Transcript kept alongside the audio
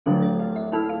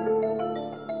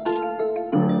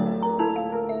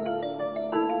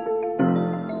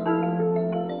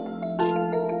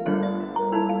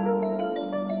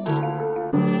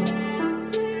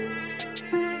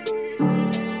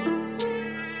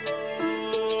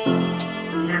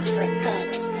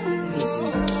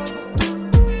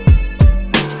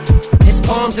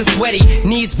Palms are sweaty,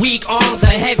 knees weak, arms are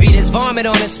heavy. There's vomit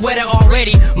on his sweater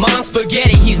already. Mom's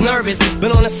spaghetti, he's nervous,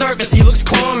 but on the surface he looks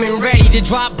calm and ready to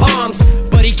drop bombs.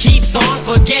 But he keeps on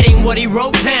forgetting what he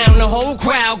wrote down. The whole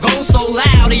crowd goes so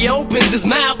loud, he opens his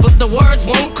mouth, but the words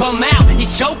won't come out.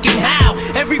 He's choking how?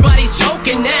 Everybody's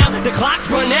choking now. The clock's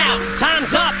run out,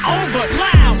 time's up, over,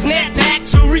 plow. Snap back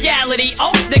to reality,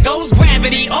 oh, there goes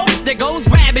gravity. Oh, there goes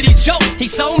rabbit, he choke.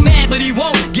 He's so mad, but he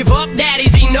won't give up,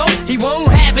 daddies, he know. He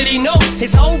won't have it, he knows.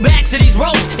 His whole back to these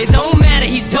ropes, it don't matter,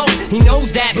 he's dope. He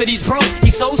knows that, but he's broke.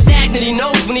 He's so stagnant, he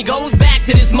knows when he goes back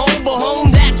to this mobile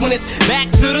home, that's when it's back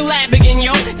to the lab again,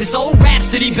 yo. This old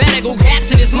rhapsody better go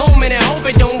capture this moment and hope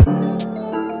it don't.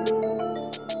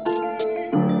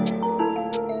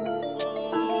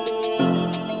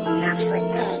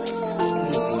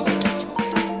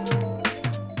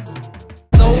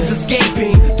 Souls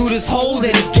escaping through this hole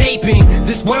that is gaping.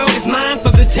 This world is mine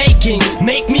for the taking.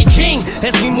 Make me king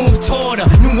as we move toward a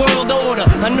new world order.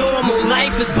 A normal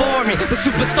life is boring, but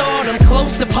superstardom's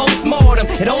close to postmortem.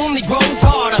 It only grows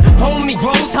harder, homie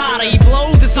grows hotter. He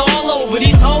blows, it's all over,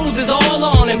 these hoes is all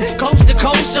on him. Coast to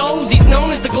coast shows, he's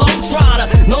known as the globetrotter.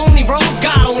 Lonely roads,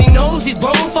 God only knows he's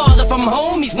grown farther from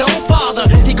home, he's no father.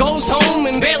 He goes home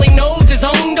and barely knows his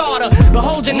own daughter. But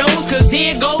hold your nose, cause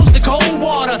here goes the cold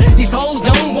water. These hoes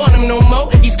don't want him no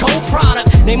more, he's cold product.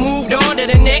 They moved on to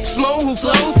the next mo who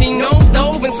flows. He knows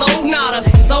dove and sold nada.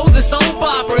 So the soap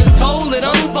opera is told, it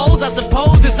unfolds. I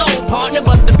suppose it's old partner,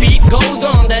 but the beat goes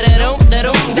on. That-a-don't,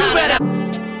 you better.